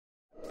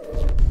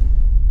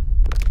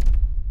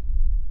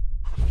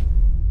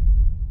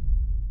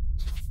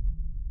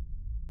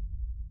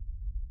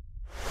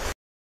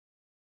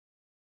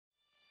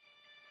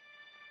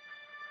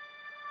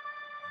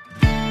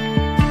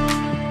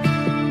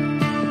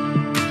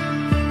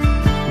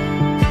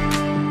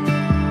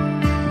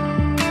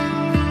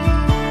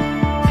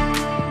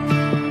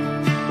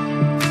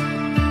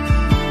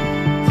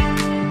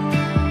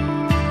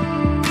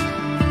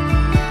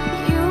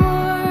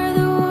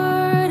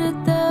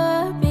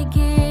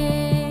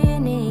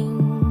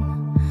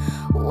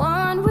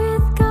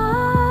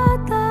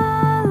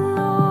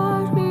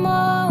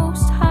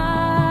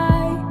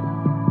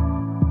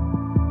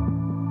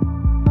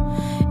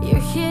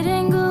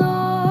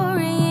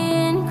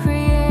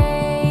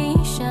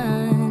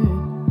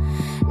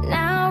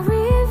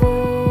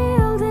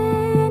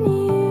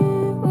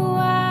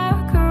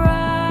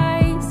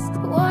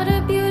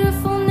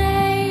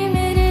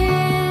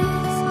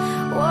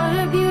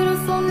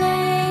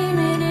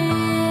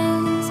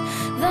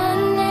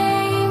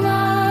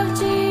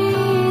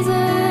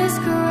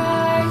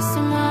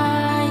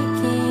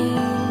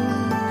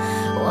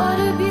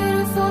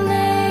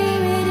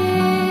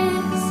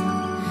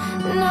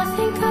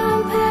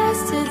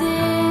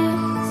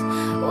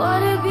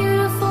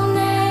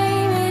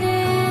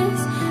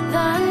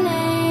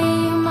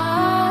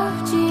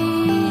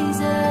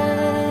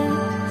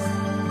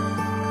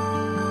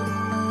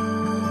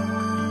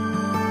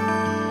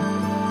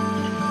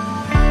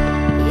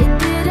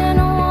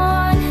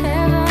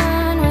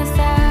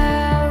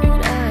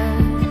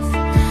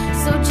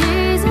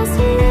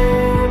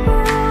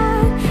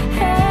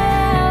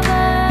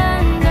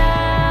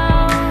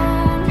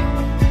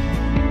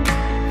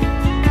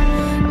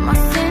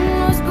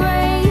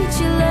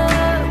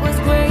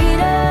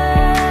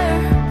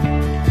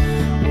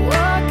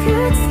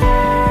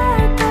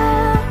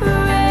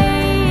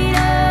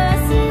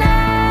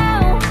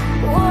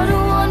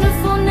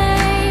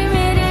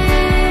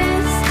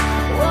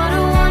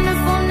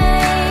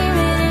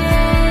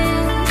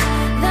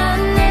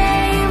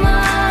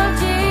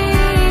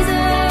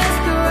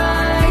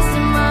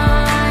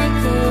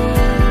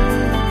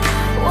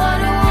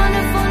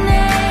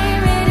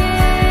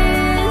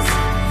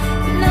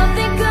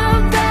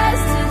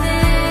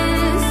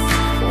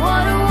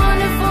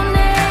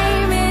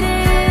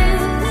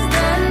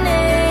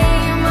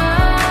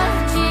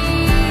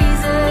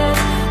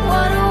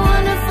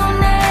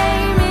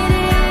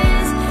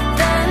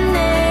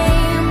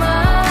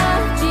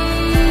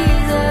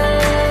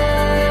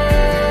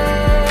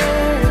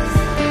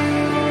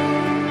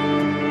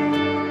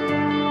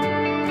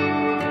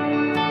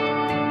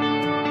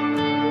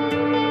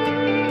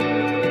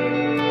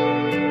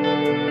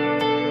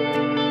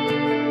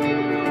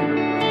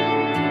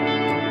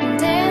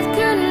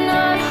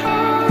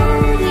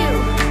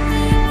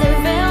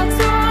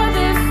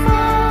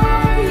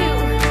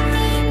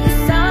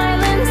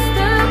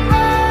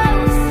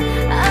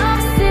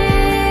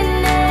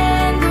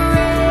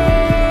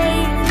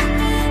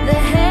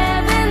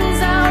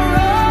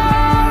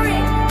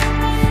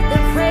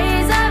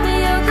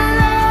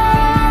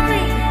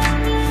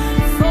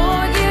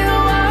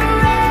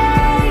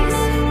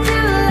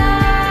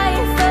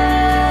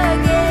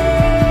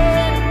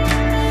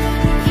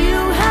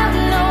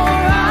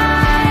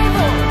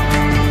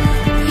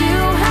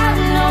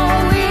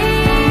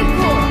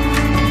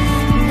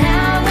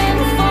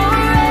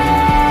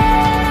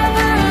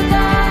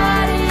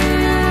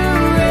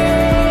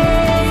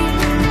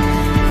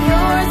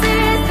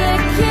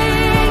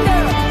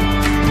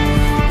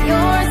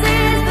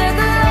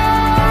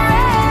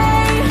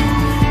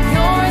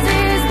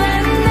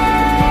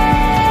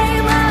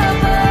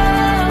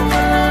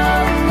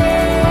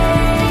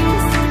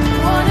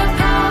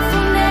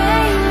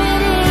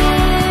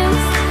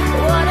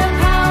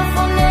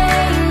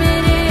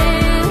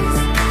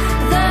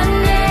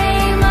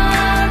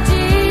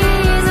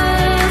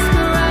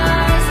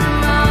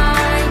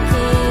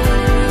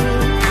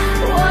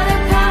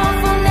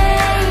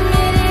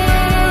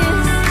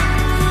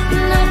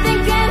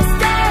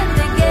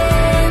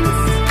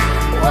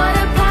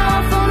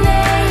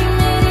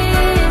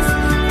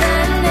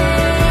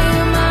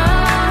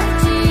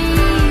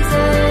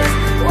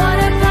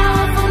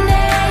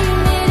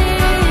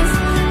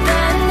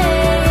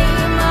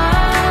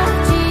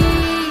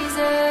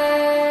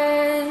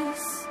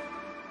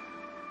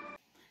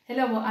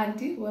Hello,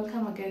 Auntie.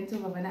 Welcome again to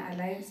Bavana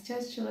Alliance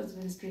Church Children's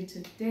Ministry.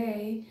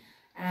 Today,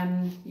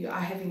 you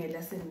are having a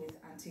lesson with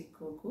Auntie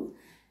Goku,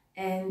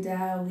 and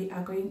we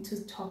are going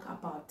to talk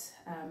about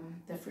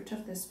the fruit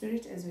of the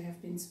Spirit, as we have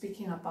been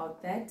speaking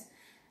about that.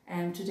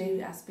 And today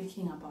we are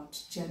speaking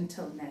about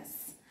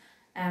gentleness.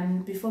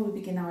 Before we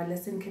begin our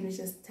lesson, can we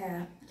just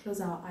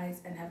close our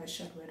eyes and have a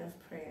short word of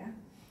prayer?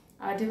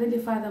 Our Heavenly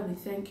Father, we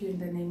thank you in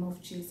the name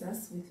of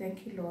Jesus. We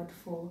thank you, Lord,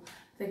 for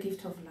the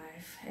gift of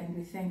life, and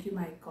we thank you,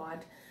 my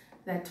God,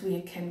 that we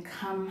can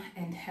come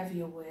and have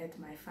your word,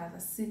 my Father.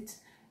 Sit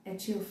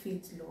at your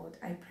feet, Lord.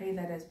 I pray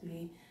that as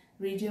we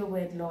read your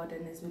word, Lord,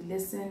 and as we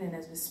listen and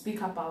as we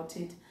speak about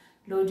it,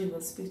 Lord, you will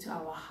speak to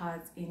our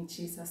hearts in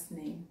Jesus'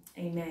 name.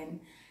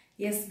 Amen.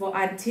 Yes, but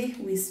Auntie,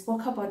 we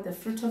spoke about the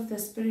fruit of the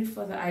Spirit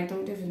for I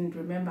don't even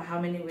remember how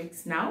many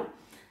weeks now.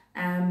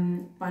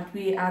 But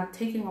we are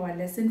taking our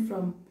lesson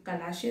from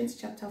Galatians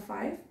chapter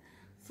 5,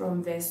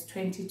 from verse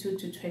 22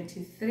 to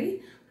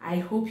 23. I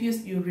hope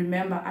you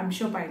remember. I'm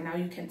sure by now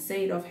you can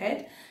say it off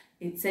head.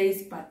 It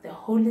says, but the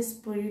Holy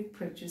Spirit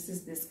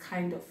produces this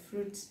kind of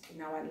fruit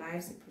in our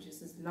lives. It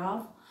produces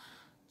love,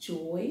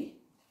 joy,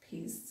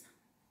 peace,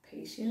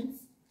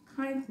 patience,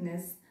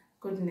 kindness,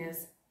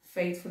 goodness,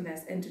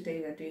 faithfulness, and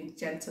today we are doing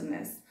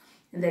gentleness.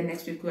 And then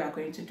next week we are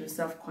going to do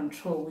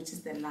self-control, which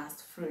is the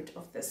last fruit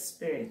of the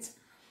Spirit.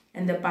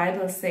 And the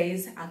Bible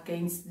says,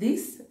 against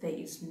this there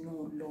is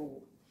no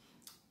law.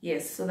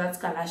 Yes, so that's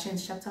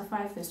Galatians chapter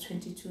 5, verse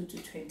 22 to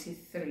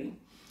 23.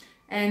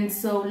 And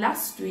so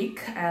last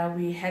week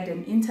we had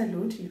an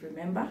interlude. You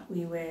remember,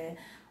 we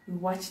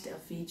watched a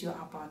video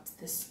about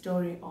the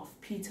story of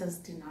Peter's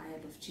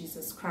denial of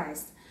Jesus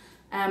Christ.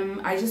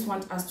 I just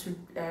want us to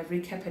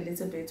recap a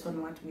little bit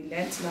on what we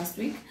learned last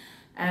week.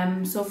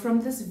 So from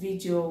this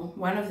video,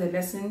 one of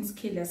the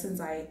key lessons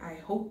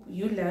I hope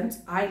you learned,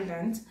 I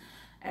learned,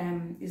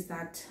 is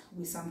that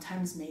we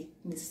sometimes make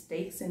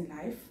mistakes in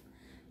life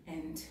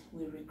and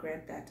we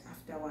regret that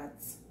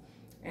afterwards.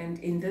 And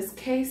in this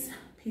case,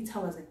 Peter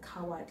was a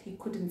coward. He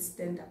couldn't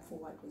stand up for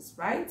what was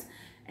right,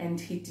 and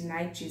he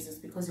denied Jesus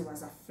because he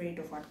was afraid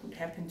of what could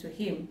happen to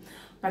him.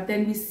 But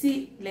then we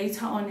see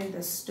later on in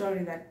the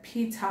story that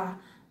Peter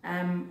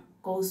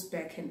goes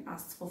back and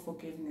asks for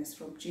forgiveness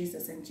from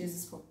Jesus, and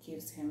Jesus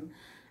forgives him.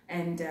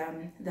 And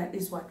that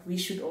is what we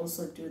should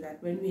also do,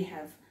 that when we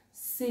have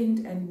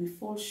sinned and we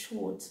fall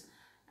short,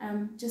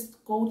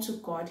 just go to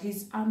God.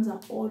 His arms are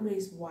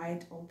always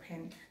wide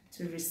open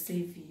to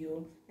receive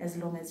you as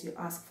long as you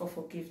ask for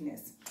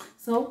forgiveness.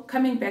 So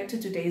coming back to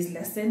today's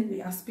lesson,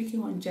 we are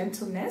speaking on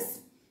gentleness.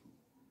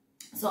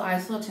 So I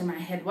thought in my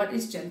head, what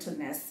is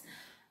gentleness?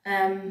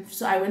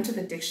 So I went to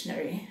the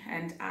dictionary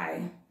and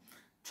I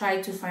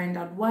tried to find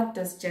out, what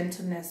does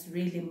gentleness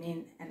really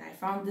mean? And I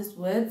found these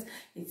words.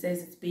 It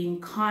says it's being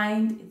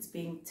kind, it's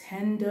being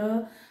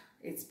tender,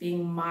 it's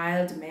being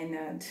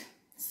mild-mannered.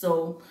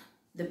 So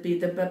the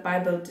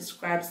Bible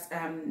describes,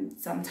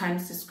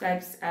 sometimes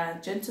describes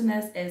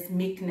gentleness as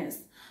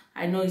meekness.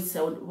 I know it's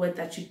a word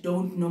that you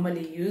don't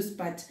normally use,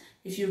 but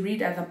if you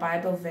read other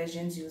Bible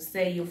versions,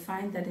 you'll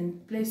find that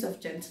in place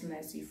of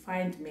gentleness, you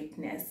find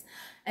meekness.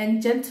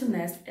 And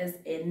gentleness as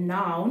a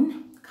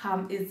noun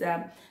comes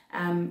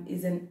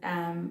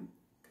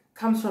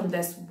from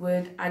this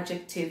word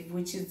adjective,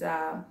 which is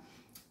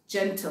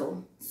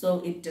gentle. So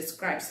it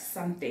describes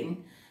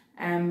something.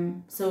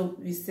 So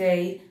we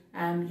say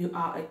you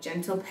are a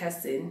gentle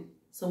person.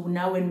 So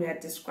now when we are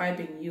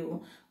describing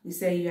you, we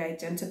say you are a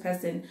gentle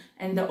person.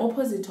 And the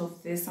opposite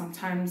of this,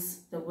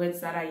 sometimes the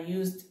words that are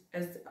used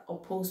as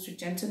opposed to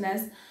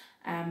gentleness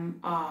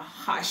are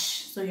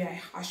harsh. So you are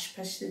a harsh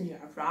person, you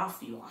are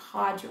rough, you are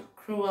hard, you are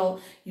cruel,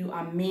 you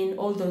are mean,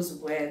 all those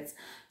words.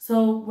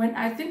 So when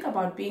I think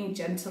about being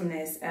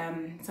gentleness,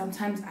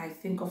 sometimes I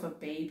think of a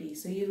baby.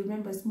 So you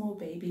remember a small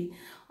baby,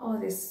 oh,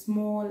 they're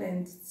small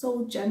and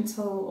so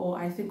gentle. Or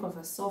I think of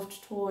a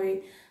soft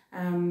toy.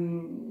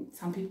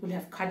 Some people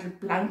have cuddled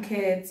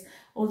blankets,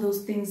 all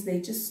those things. They're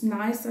just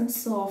nice and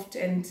soft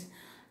and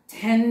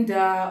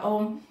tender.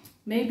 Or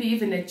maybe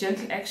even a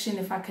gentle action,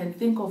 if I can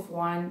think of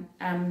one.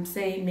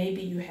 Say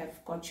maybe you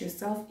have got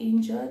yourself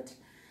injured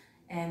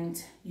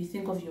and you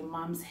think of your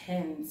mom's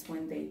hands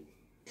when they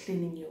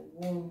cleaning your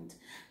wound,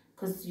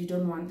 because you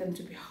don't want them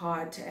to be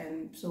hard.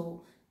 And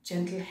so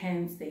gentle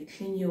hands, they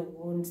clean your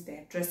wounds,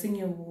 they're dressing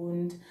your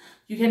wound.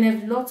 You can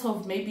have lots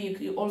of, maybe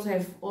you also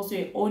have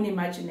your own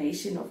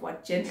imagination of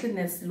what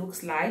gentleness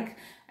looks like.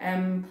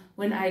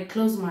 When I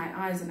close my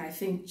eyes and I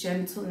think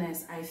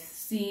gentleness, I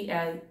see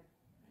a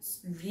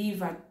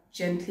river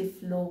gently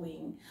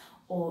flowing,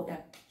 or a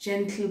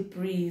gentle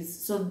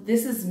breeze. So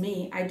this is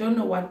me. I don't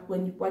know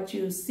what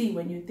you see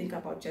when you think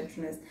about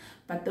gentleness,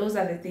 but those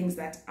are the things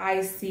that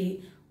I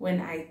see when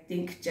I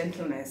think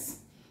gentleness.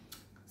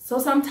 So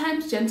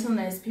sometimes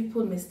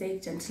people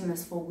mistake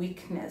gentleness for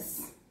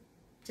weakness.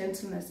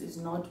 Gentleness is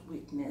not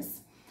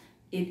weakness.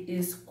 It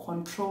is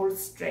controlled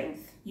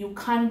strength. You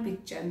can't be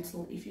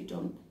gentle if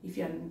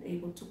you're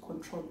unable to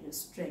control your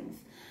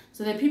strength.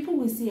 So the people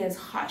we see as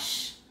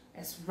harsh,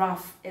 as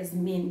rough, as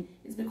mean,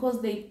 is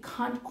because they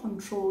can't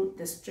control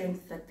the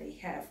strength that they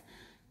have.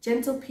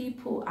 Gentle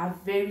people are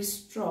very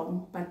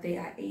strong, but they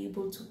are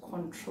able to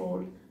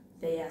control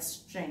their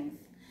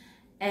strength.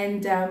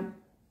 And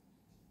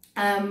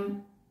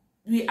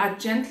we are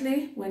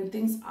gently when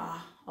things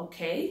are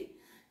okay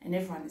and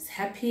everyone is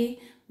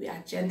happy. We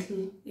are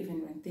gentle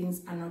even when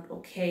things are not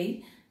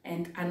okay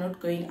and are not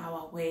going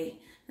our way.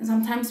 And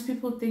sometimes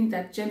people think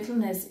that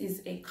gentleness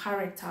is a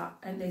character,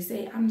 and they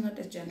say, I'm not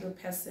a gentle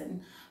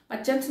person.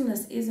 But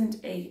gentleness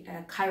isn't a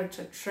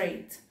character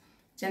trait.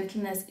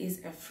 Gentleness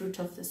is a fruit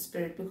of the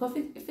Spirit. Because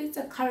if it's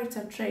a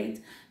character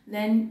trait,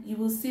 then you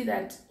will see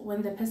that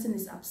when the person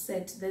is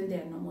upset, then they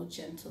are no more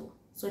gentle.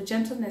 So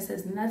gentleness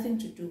has nothing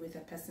to do with a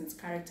person's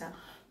character,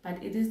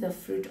 but it is the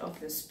fruit of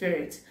the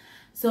Spirit.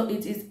 So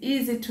it is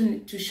easy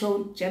to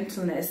show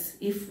gentleness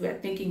if we are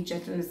thinking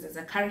gentleness as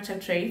a character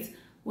trait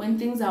when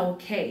things are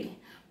okay.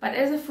 But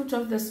as a fruit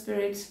of the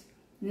Spirit,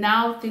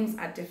 now things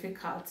are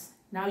difficult.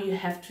 Now you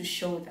have to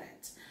show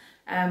that.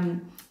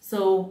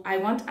 So I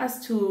want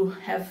us to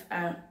have,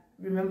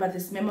 remember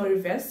this memory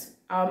verse.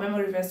 Our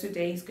memory verse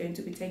today is going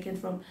to be taken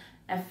from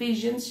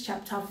Ephesians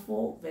chapter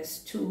 4, verse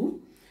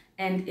 2.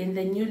 And in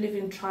the New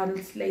Living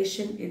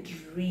Translation, it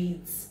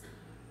reads,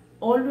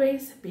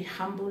 always be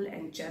humble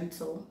and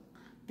gentle.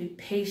 Be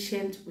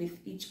patient with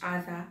each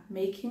other,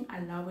 making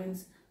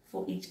allowance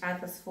for each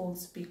other's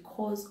faults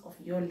because of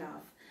your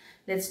love.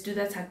 Let's do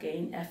that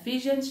again.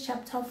 Ephesians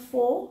chapter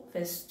 4,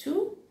 verse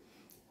 2.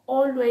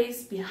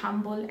 Always be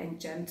humble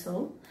and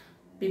gentle.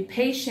 Be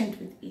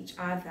patient with each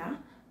other,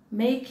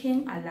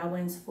 making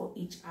allowance for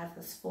each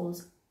other's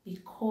faults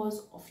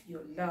because of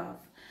your love.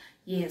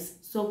 Yes,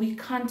 so we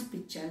can't be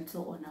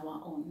gentle on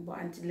our own. But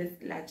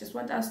I just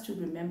want us to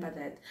remember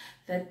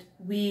that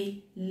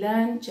we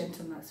learn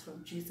gentleness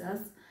from Jesus,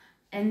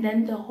 and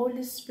then the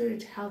Holy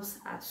Spirit helps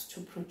us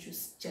to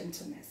produce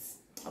gentleness.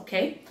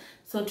 Okay,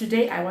 so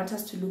today I want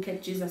us to look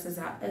at Jesus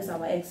as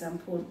our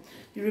example.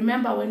 You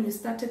remember when we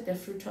started the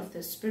Fruit of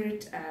the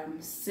Spirit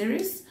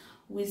series,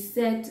 we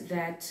said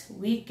that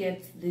we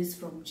get this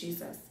from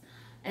Jesus.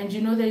 And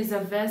you know, there is a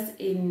verse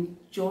in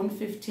John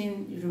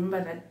 15, you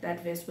remember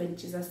that verse when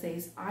Jesus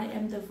says, I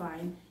am the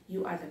vine,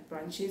 you are the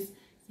branches,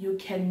 you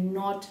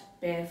cannot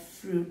bear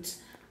fruit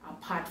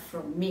apart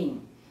from me.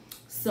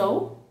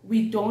 So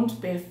we don't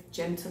bear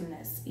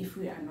gentleness if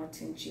we are not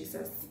in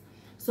Jesus.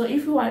 So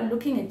if we are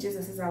looking at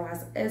Jesus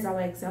as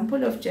our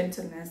example of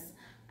gentleness,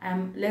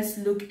 let's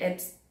look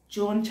at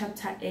John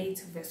chapter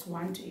 8, verse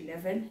 1 to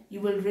 11.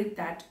 You will read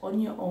that on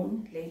your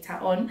own later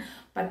on.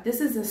 But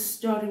this is a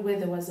story where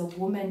there was a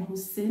woman who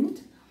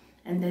sinned,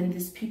 and then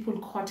these people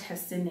caught her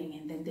sinning,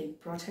 and then they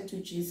brought her to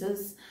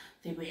Jesus.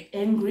 They were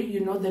angry. You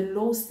know, the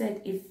law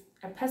said if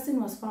a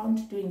person was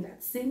found doing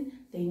that sin,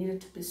 they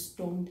needed to be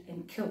stoned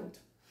and killed.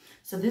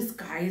 So these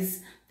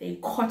guys, they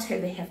caught her,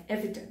 they have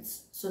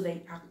evidence. So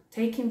they are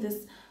taking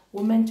this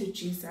woman to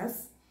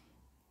Jesus.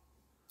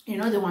 You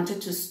know, they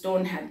wanted to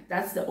stone her.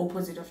 That's the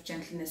opposite of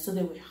gentleness. So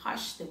they were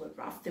harsh, they were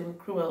rough, they were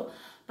cruel.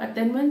 But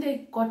then when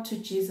they got to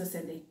Jesus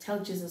and they tell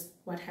Jesus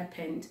what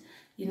happened,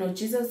 you know,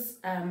 Jesus,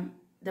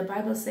 the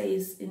Bible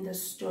says in the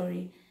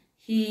story,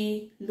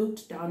 he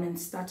looked down and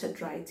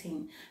started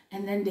writing.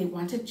 And then they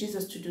wanted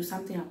Jesus to do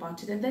something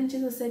about it. And then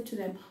Jesus said to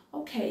them,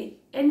 okay,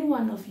 any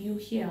one of you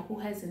here who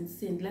hasn't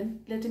sinned,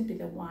 let him be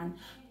the one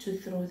to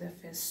throw the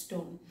first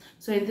stone.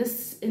 So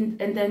and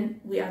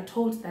then we are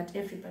told that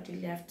everybody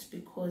left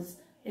because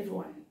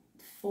everyone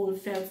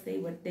felt they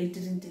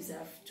didn't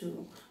deserve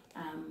to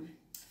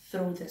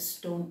throw the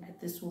stone at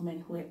this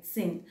woman who had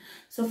sinned.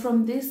 So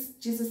from this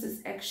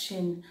Jesus's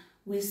action,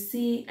 we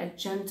see a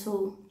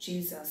gentle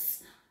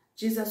Jesus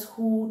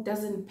who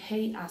doesn't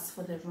pay us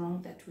for the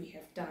wrong that we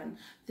have done.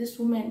 This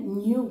woman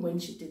knew when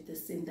she did the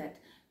sin that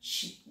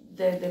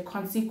the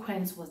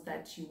consequence was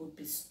that you would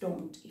be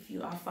stoned if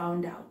you are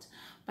found out.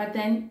 But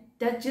then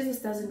that Jesus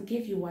doesn't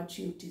give you what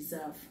you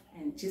deserve.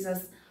 And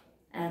Jesus,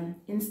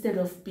 instead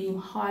of being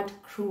hard,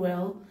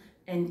 cruel,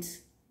 and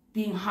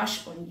being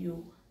harsh on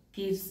you,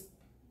 gives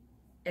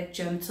a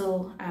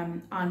gentle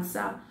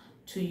answer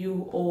to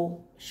you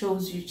or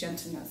shows you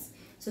gentleness.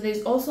 So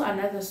there's also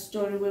another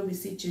story where we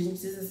see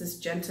Jesus'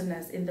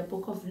 gentleness in the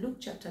book of Luke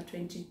chapter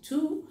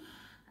 22,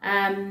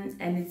 and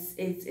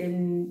it's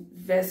in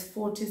verse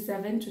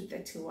 47 to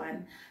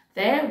 31.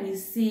 There we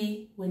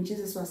see when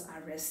Jesus was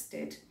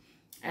arrested.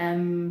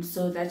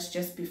 So that's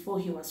just before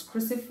he was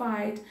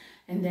crucified,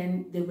 and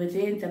then they were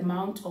there in the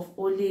Mount of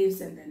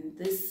Olives, and then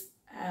this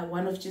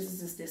one of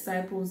Jesus's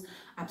disciples,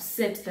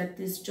 upset that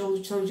these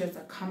soldiers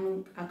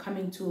are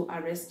coming to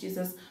arrest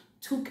Jesus,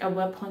 took a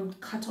weapon,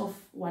 cut off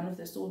one of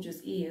the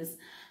soldiers' ears,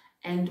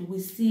 and we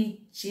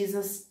see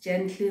Jesus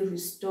gently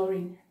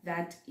restoring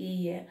that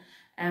ear,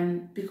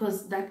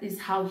 because that is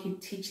how he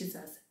teaches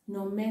us.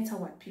 No matter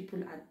what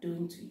people are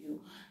doing to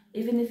you,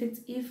 even if it's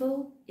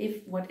evil,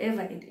 if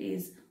whatever it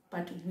is,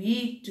 but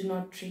we do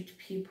not treat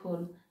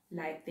people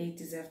like they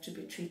deserve to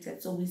be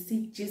treated. So we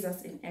see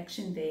Jesus in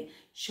action there,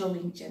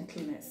 showing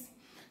gentleness.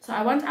 So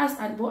I want us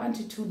at Bo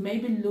Auntie to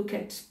maybe look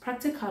at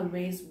practical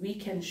ways we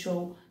can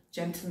show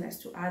gentleness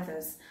to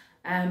others.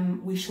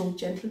 We show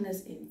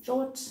gentleness in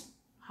thought,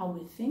 how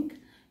we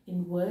think,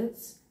 in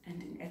words,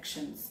 and in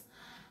actions.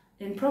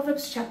 In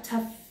Proverbs chapter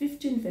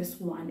 15 verse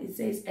 1, it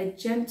says, "A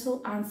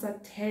gentle answer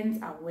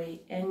turns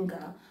away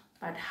anger,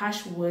 but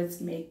harsh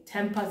words make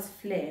tempers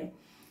flare."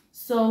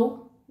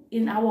 So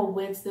in our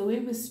words, the way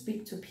we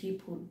speak to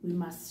people, we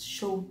must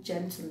show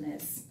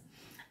gentleness.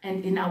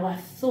 And in our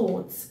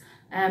thoughts,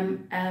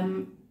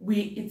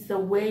 it's the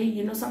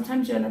way,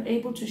 sometimes you're not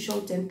able to show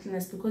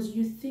gentleness because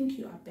you think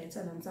you are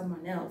better than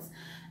someone else.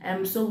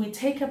 So we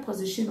take a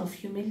position of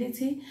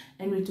humility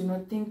and we do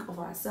not think of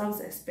ourselves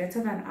as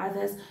better than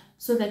others,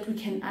 so that we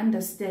can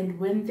understand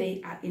when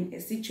they are in a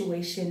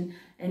situation,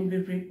 and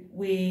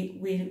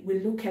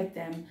we look at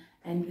them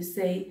and we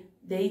say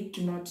they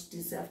do not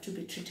deserve to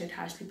be treated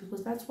harshly,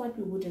 because that's what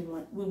we wouldn't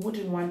want. We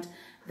wouldn't want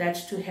that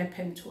to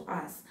happen to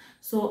us.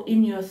 So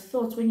in your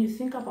thoughts, when you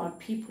think about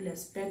people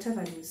as better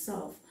than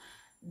yourself,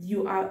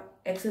 you are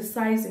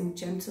exercising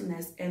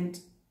gentleness, and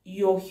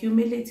your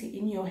humility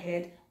in your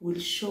head will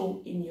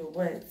show in your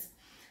words.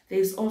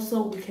 There's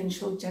also, we can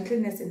show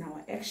gentleness in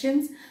our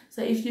actions.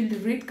 So if you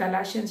read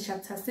Galatians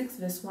chapter 6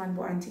 verse 1,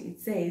 it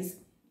says,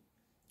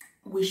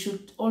 we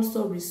should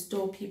also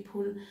restore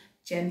people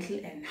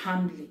gently and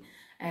humbly.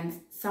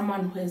 And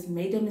someone who has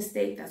made a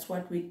mistake, that's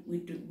what we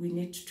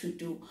need to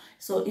do.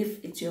 So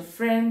if it's your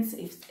friends,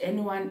 if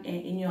anyone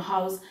in your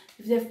house,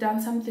 if they've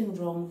done something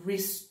wrong,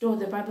 restore.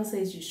 The Bible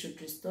says you should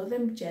restore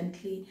them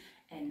gently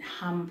and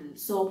humble.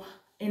 So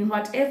in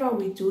whatever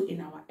we do, in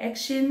our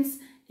actions,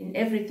 in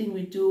everything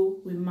we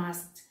do, we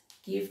must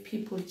give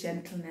people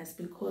gentleness,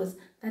 because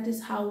that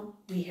is how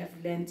we have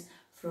learned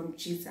from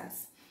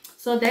Jesus.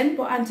 So then,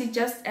 Auntie,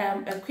 just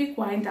a quick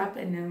wind up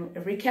and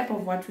a recap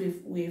of what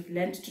we've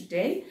learned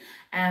today.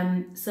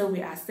 So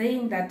we are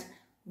saying that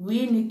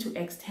we need to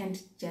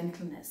extend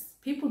gentleness.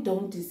 People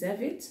don't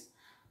deserve it,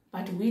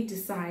 but we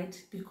decide,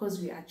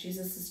 because we are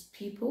Jesus's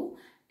people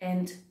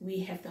and we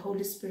have the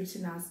Holy Spirit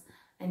in us,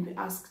 and we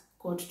ask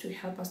God to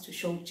help us to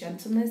show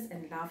gentleness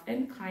and love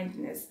and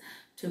kindness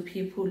to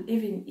people,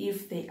 even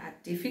if they are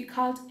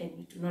difficult and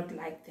we do not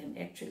like them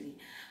actually.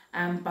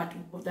 But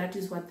that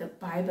is what the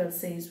Bible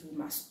says we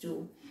must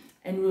do.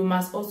 And we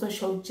must also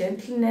show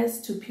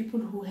gentleness to people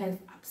who have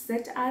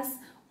upset us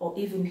or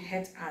even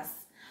hurt us,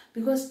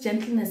 because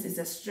gentleness is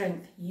a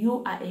strength.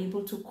 You are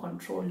able to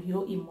control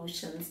your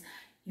emotions.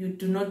 You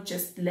do not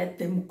just let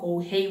them go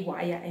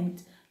haywire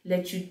and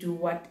let you do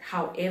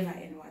however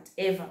and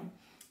whatever.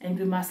 And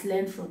we must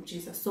learn from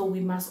Jesus. So we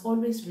must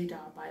always read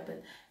our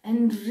Bible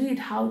and read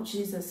how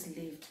Jesus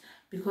lived,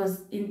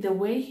 because in the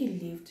way he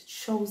lived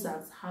shows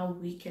us how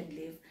we can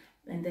live,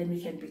 and then we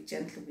can be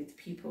gentle with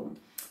people.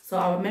 So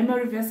our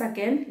memory verse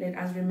again, let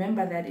us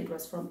remember that it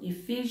was from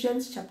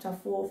Ephesians chapter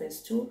 4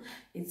 verse 2.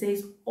 It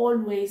says,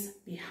 always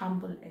be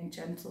humble and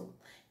gentle.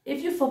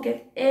 If you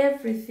forget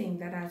everything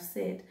that I've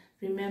said,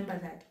 remember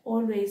that.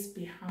 Always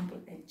be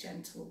humble and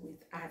gentle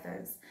with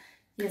others.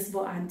 Yes,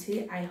 Bo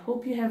Auntie, I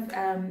hope you have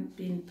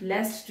been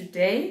blessed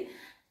today,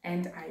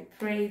 and I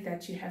pray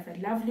that you have a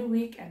lovely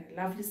week and a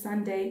lovely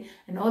Sunday,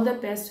 and all the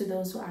best to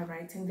those who are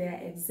writing their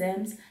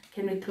exams.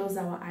 Can we close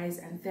our eyes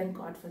and thank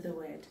God for the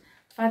word?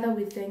 Father,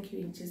 we thank you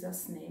in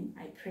Jesus' name.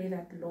 I pray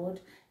that,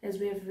 Lord, as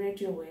we have read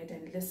your word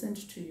and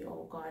listened to you,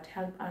 oh God,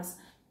 help us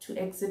to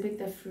exhibit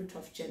the fruit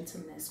of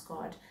gentleness,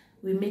 God.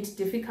 We meet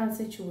difficult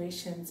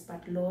situations,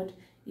 but Lord,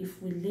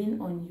 if we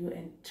lean on you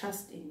and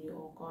trust in you,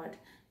 oh God,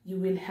 you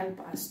will help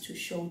us to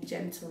show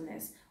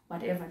gentleness,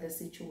 whatever the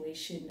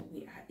situation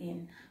we are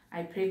in.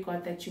 I pray,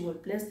 God, that you will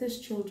bless these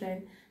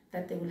children,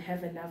 that they will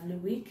have a lovely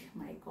week,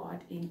 my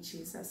God, in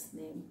Jesus'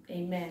 name.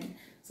 Amen.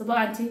 So,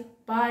 Auntie,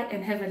 bye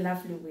and have a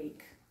lovely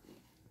week.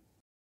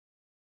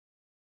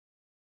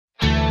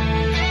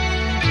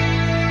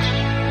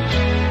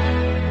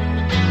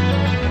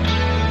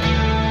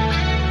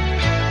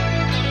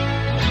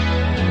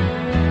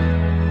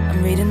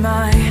 I'm reading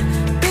my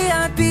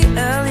B.I.B.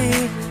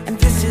 early, and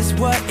this is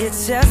what it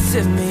says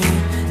to me.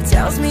 It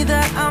tells me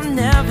that I'm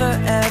never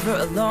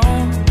ever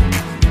alone.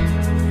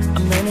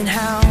 I'm learning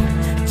how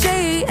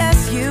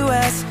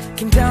Jesus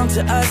came down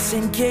to us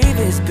and gave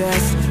his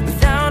best.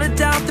 Without a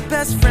doubt, the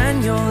best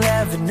friend you'll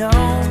ever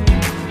know.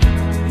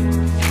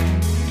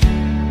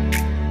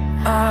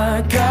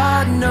 Our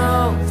God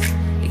knows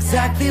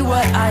exactly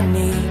what I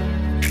need,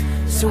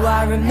 so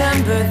I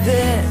remember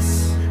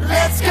this.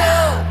 Let's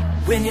go!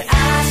 When you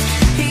ask,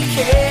 he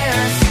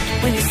cares.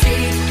 When you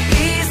seek,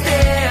 he's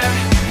there.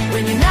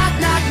 When you knock,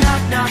 knock,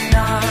 knock, knock,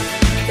 knock,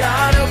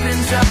 God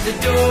opens up the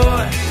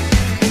door.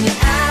 When you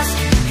ask,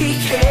 he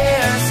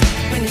cares.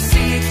 When you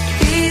seek,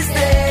 he's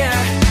there.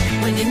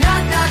 When you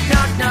knock, knock,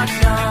 knock, knock,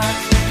 knock,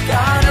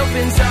 God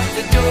opens up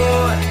the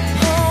door.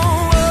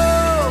 Oh, oh.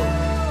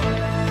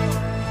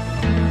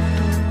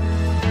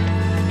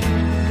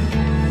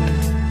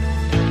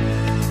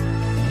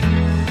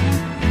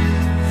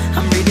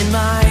 I'm reading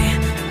my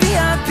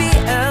B.I.B.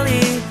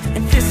 early,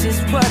 and this is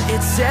what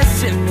it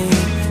says to me.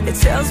 It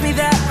tells me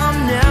that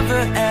I'm never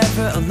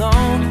ever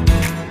alone.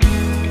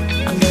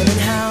 I'm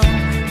learning how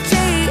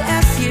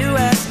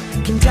Jesus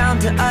came down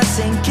to us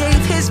and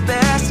gave his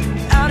best.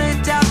 Without a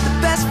doubt, the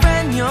best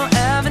friend you'll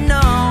ever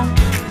know.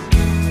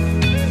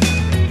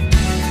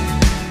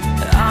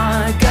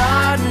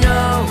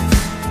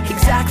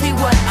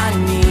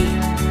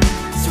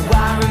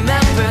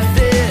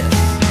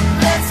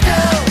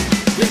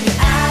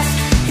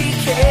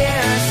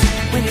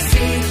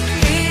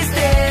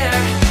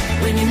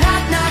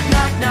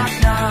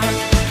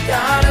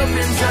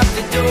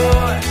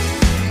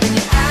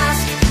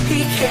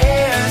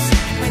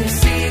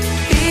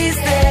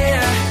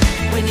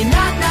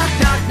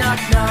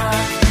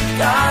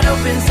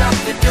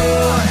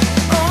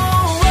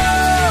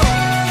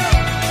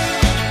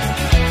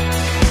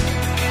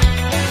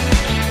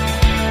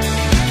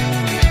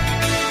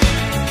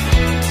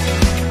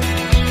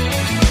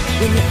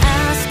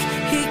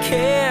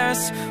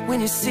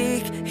 When you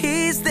seek,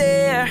 He's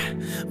there.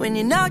 When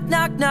you knock,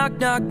 knock, knock,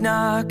 knock,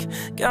 knock,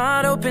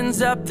 God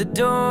opens up the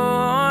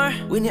door.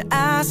 When you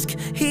ask,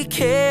 He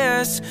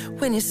cares.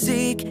 When you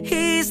seek,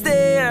 He's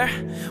there.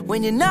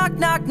 When you knock,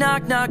 knock,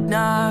 knock, knock,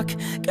 knock,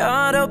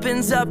 God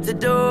opens up the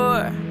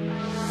door.